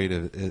forget how great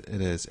it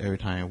is every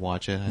time I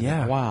watch it. I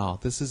think, wow,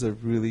 this is a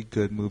really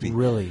good movie.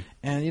 Really,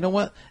 and you know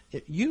what?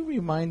 You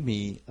remind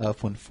me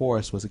of when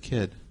Forrest was a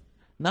kid.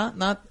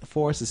 Not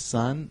Forrest's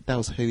son. That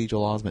was Haley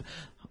Joel Osment,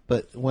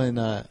 but when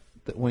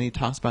he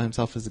talks about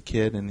himself as a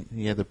kid and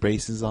he had the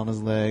braces on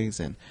his legs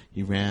and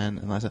he ran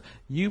and all that stuff,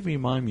 you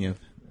remind me of,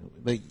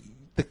 like,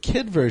 the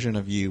kid version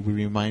of you would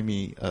remind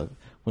me of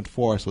when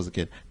Forrest was a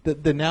kid.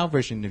 The now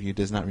version of you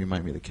does not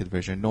remind me of the kid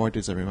version, nor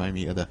does it remind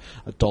me of the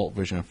adult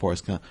version of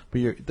Forrest Gump.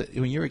 But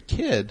when you're a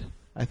kid,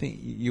 I think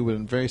you were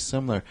very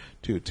similar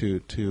to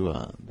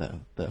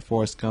the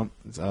Forrest Gump,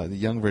 the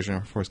young version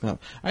of Forrest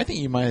Gump. I think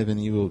you might have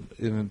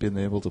even been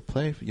able to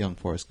play young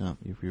Forrest Gump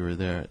if you were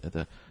there at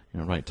the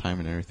right time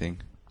and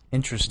everything.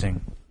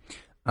 Interesting.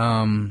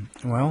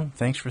 Well,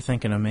 thanks for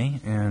thinking of me,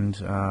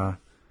 and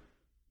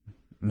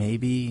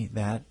maybe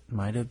that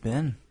might have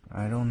been.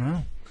 I don't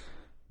know.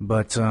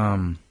 But,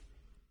 yeah,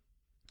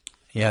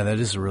 that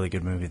is a really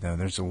good movie, though.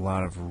 There's a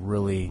lot of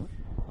really...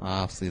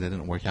 Obviously, that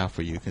didn't work out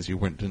for you because you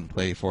didn't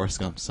play Forrest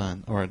Gump's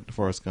son, or young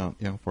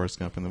Forrest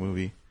Gump in the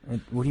movie.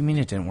 What do you mean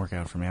it didn't work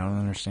out for me? I don't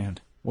understand.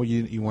 Well,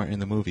 you weren't in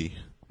the movie.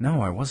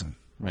 No, I wasn't.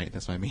 Right,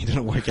 that's what I mean. It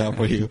didn't work out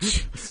for you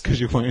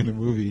because you weren't in the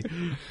movie.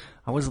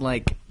 I was in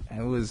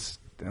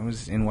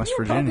West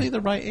Virginia. Probably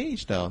the right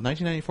age, though.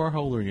 1994. How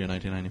old were you in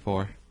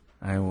 1994?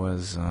 I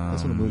was.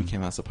 That's when the movie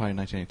came out. So probably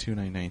 1992,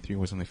 1993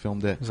 was when they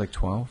filmed it. I was like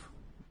 12.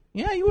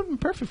 Yeah, you would have been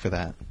perfect for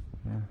that.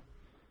 Yeah.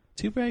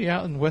 Too bad you're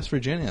out in West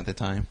Virginia at the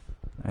time.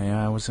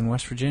 I was in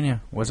West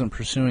Virginia. Wasn't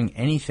pursuing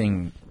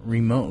anything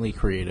remotely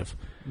creative.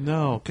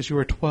 No, because you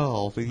were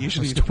 12.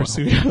 Usually the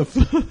pursuit of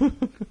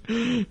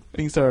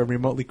things that are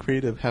remotely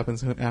creative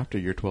happens after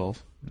you're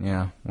 12.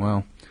 Yeah,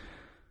 well,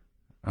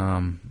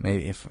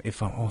 maybe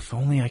if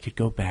only I could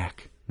go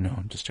back. No,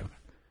 I'm just joking.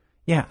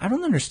 Yeah, I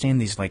don't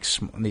understand these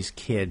these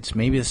kids.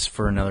 Maybe this is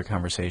for another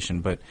conversation,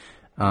 but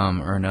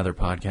or another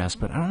podcast.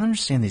 But I don't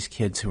understand these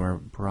kids who are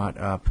brought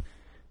up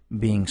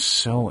being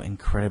so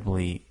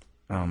incredibly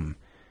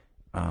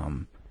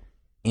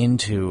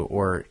into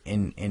or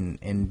in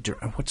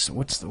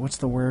what's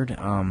the word,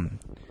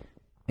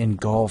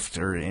 engulfed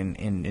or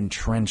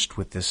entrenched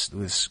with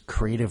this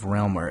creative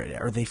realm.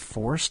 Are they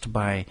forced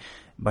by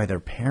their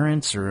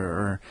parents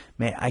or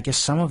I guess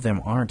some of them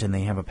aren't and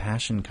they have a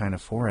passion kind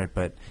of for it,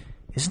 but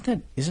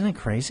Isn't it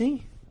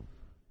crazy?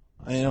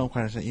 I don't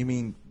quite understand. You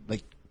mean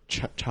like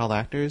child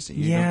actors?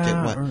 You Yeah,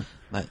 don't get or-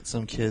 like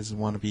some kids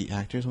want to be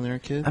actors when they were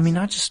kids? I mean,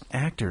 not just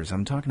actors.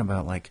 I'm talking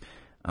about like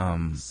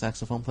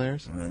saxophone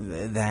players?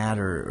 that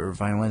or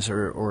violinists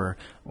or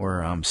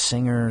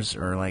singers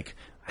or like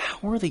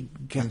how are they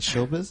In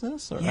show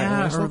business? Or,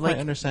 yeah, I still or don't like quite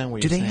understand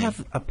what do you're they saying.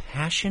 have a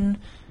passion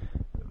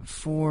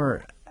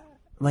for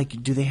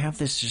like do they have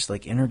this just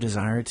like inner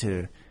desire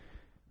to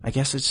I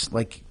guess it's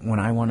like when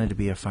I wanted to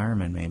be a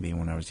fireman maybe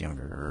when I was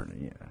younger or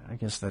yeah, I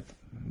guess that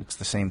it's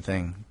the same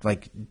thing.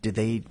 Like did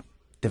they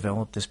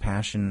develop this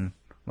passion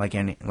like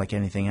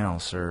anything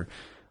else or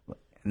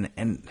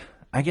and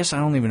I guess I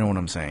don't even know what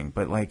I'm saying,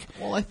 but like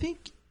Well, I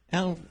think I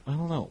don't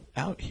know.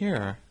 Out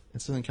here in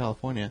Southern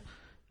California,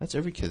 that's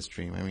every kid's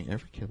dream. I mean,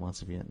 every kid wants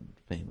to be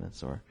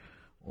famous or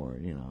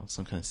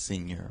some kind of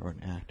singer or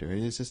an actor.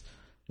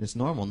 It's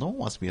normal. No one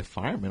wants to be a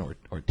fireman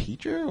or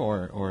teacher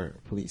or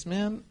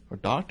policeman or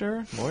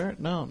doctor, lawyer.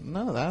 No,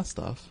 none of that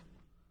stuff.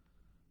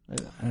 I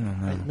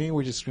don't know. Maybe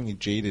we're just extremely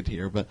jaded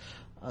here, but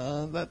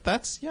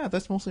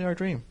that's mostly our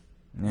dream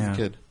as Yeah. a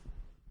kid.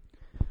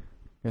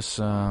 Guess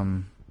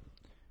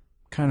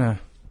kind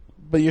of.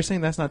 But you're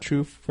saying that's not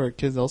true for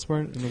kids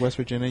elsewhere in West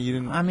Virginia? You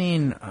didn't. I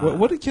mean,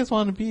 What did kids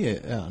want to be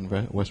in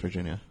West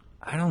Virginia?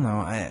 I don't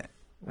know.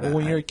 Well,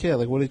 when you're a kid,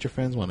 like, what did your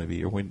friends want to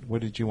be, or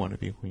what did you want to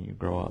be when you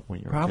grow up?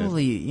 When you were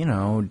probably, a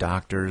kid?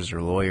 doctors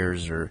or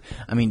lawyers or,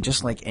 I mean,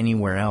 just like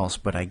anywhere else.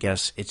 But I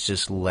guess it's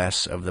just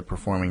less of the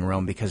performing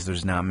realm because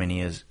there's not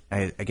many as.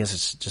 I guess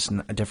it's just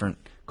a different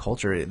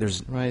culture.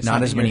 There's Right, it's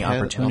not as in your many head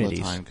opportunities.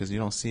 all the time because you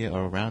don't see it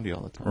around you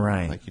all the time,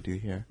 Right. Like you do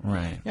here,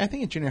 Right. Yeah, I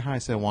think in junior high, I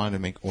said I wanted to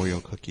make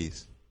Oreo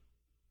cookies.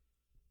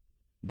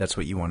 That's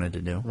what you wanted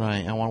to do.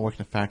 Right, I want to work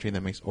in a factory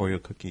that makes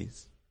Oreo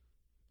cookies.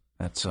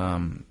 That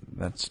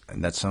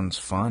sounds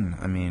fun.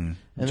 I mean,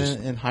 And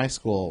then in high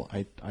school,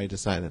 I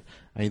decided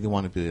I either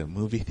want to be a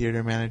movie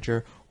theater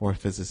manager or a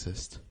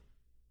physicist.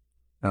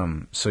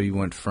 so you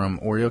went from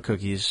Oreo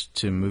cookies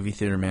to movie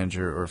theater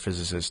manager or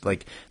physicist.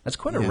 Like that's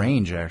quite a Yeah.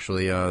 range,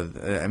 actually.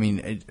 I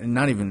mean,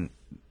 not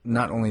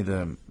only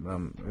the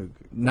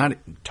not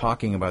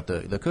talking about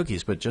the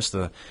cookies, but just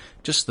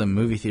the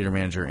movie theater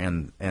manager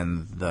and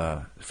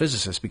the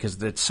physicist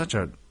because it's such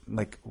a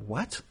like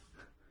what,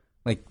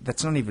 like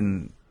that's not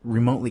even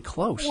remotely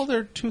close. Well, there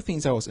are two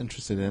things I was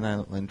interested in.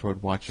 I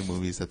enjoyed watching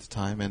movies at the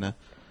time, and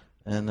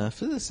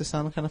physicist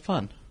sounded kind of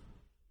fun.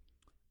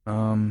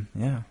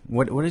 Yeah.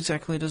 What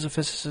exactly does a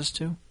physicist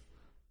do?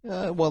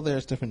 Well,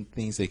 there's different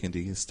things they can do.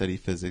 You can study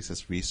physics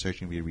as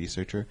research and be a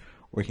researcher,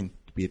 or you can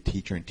be a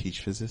teacher and teach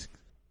physics.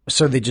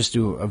 So they just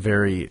do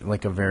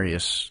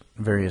various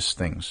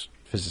things.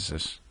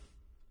 Physicists.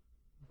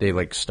 They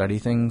like study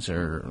things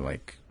or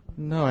like.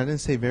 No, I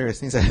didn't say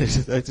various things.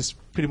 I just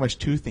pretty much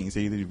two things.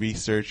 They either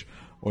research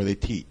or they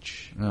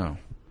teach. Oh.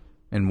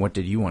 And what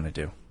did you want to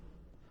do?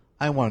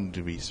 I wanted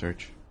to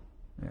research.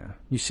 Yeah.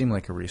 You seem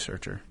like a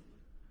researcher.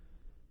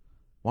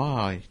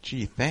 Wow,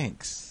 gee,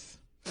 thanks.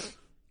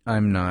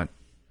 I'm not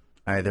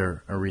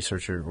either a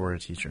researcher or a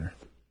teacher.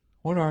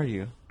 What are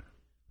you?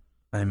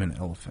 I'm an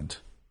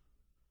elephant.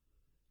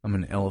 I'm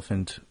an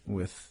elephant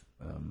with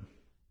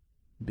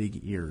big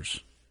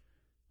ears.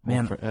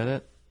 Man, For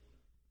edit?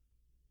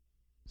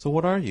 So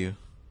what are you?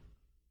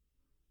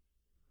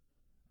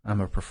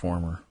 I'm a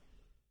performer.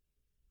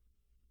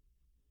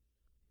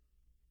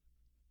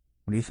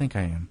 What do you think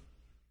I am?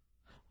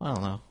 I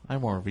don't know.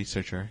 I'm more a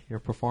researcher. You're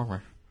a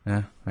performer.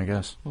 Yeah, I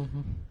guess.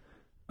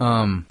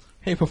 Mm-hmm.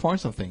 Hey, perform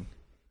something.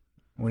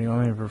 What do you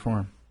want me to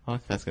perform? Oh,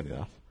 that's good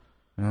enough.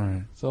 All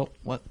right. So,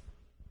 what?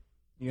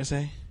 You gonna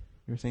say?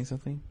 You were saying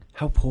something?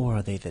 How poor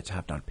are they that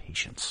have not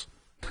patience?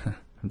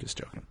 I'm just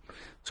joking.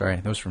 Sorry,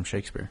 that was from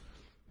Shakespeare.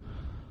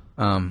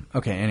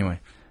 Okay, anyway.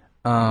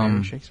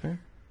 Mary Shakespeare?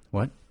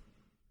 What?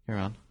 You're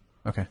on.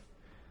 Okay.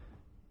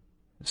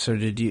 So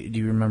do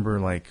you remember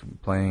like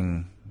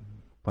playing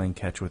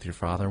catch with your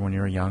father when you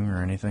were young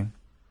or anything?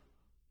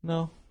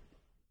 No.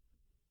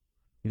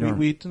 You don't.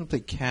 We didn't play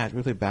catch.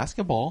 We played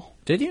basketball.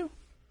 Did you?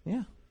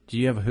 Yeah. Do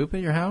you have a hoop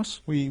at your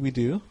house? We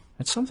do.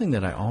 It's something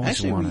that I always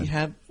Actually, wanted. we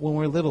had when we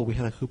were little. We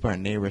had a hoop at our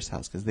neighbor's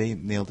house because they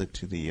nailed it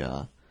to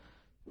the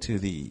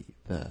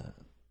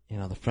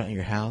front of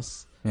your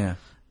house. Yeah.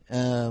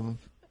 And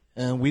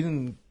we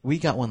didn't. We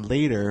got one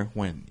later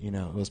when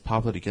it was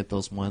popular to get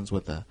those ones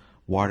with the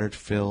water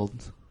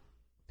filled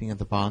thing at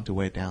the bottom to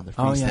weigh it down. The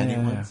Oh, yeah, freestanding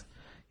yeah, yeah. ones.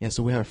 Yeah,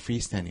 so we have a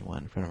freestanding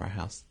one in front of our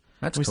house.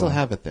 That's we cool. still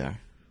have it there.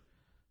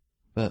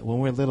 But when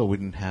we were little, we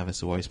didn't have it,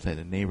 so we always played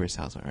at a neighbor's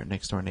house, or our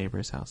next door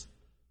neighbor's house.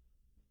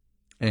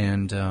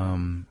 And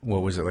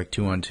what was it, like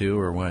 2-on-2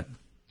 or what?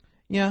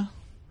 Yeah,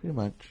 pretty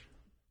much.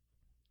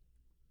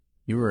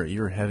 You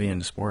were heavy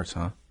into sports,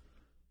 huh?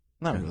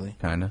 Not really.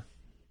 Kinda.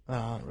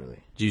 Not really.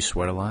 Did you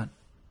sweat a lot?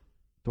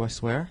 Do I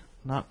swear?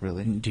 Not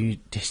really.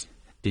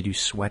 Did you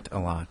sweat a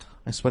lot?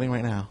 I'm sweating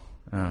right now.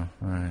 Oh,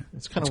 all right.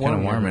 It's kind of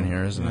warm in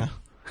here, isn't it?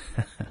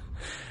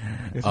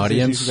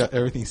 Audience, got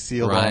everything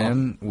sealed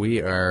Ryan, off.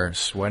 we are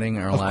sweating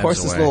our lives away. Of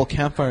course, this little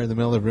campfire in the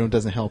middle of the room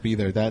doesn't help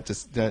either.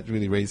 That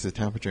really raises the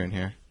temperature in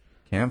here.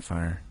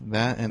 Campfire.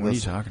 That and What are you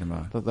those, talking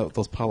about?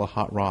 those pile of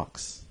hot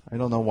rocks. I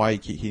don't know why you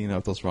keep heating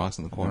up those rocks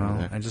in the corner Well,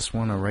 there. I just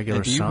want a regular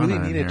And do you sauna really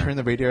in need here. to turn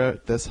the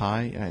radiator this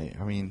high?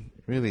 I mean,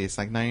 really, it's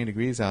like 90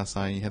 degrees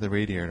outside and you have the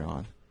radiator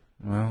on.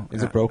 Well,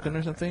 Is it broken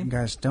or something?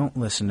 Guys, don't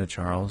listen to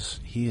Charles.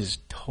 He is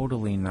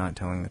totally not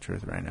telling the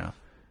truth right now.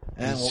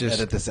 And It's we'll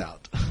edit this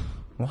out.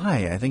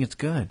 Why? I think it's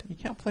good. You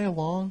can't play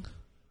along.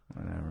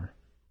 Whatever.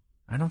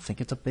 I don't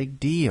think it's a big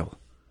deal.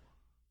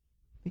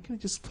 You can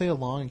just play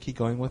along and keep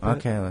going with it.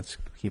 Okay, let's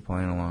keep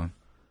playing along.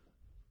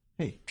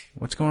 Hey,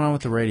 What's going on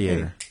with the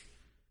radiator?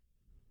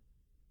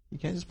 you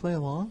can't just play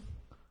along?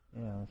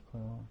 Yeah, let's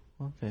play along.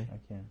 Okay. I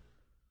can.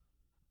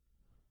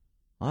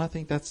 Well, I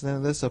think that's the end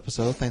of this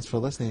episode. Thanks for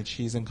listening to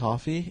Cheese and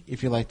Coffee.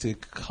 If you'd like to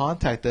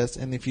contact us,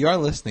 and if you are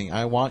listening,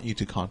 I want you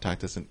to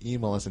contact us and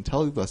email us and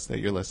tell us that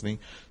you're listening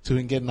so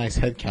we can get a nice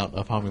head count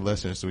of how many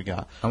listeners we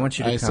got. I want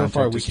you to So contact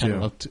far, we us counted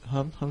too. up to...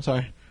 I'm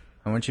sorry.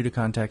 I want you to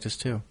contact us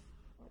too.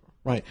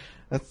 Right.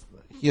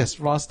 Yes,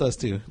 Ross does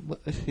too.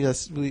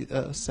 Yes,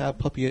 sad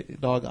puppy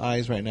dog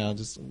eyes right now,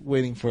 just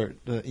waiting for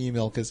the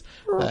email because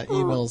that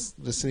email's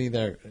just sitting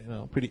there,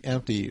 pretty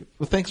empty.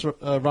 Well, thanks,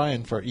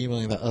 Ryan, for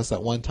emailing us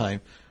that one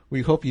time.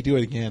 We hope you do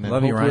it again, and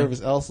Love you, hope Ryan.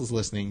 whoever else is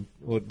listening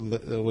would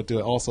do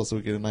it also, so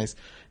we get a nice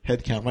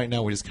head count. Right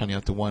now, we're just counting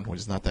up to one, which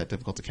is not that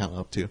difficult to count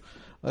up to.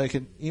 You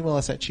can email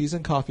us at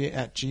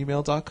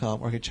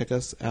cheeseandcoffee@gmail.com, or you can check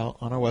us out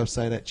on our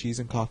website at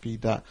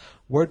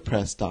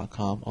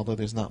cheeseandcoffee.wordpress.com, although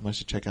there's not much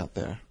to check out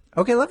there.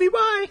 Okay, love you.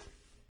 Bye.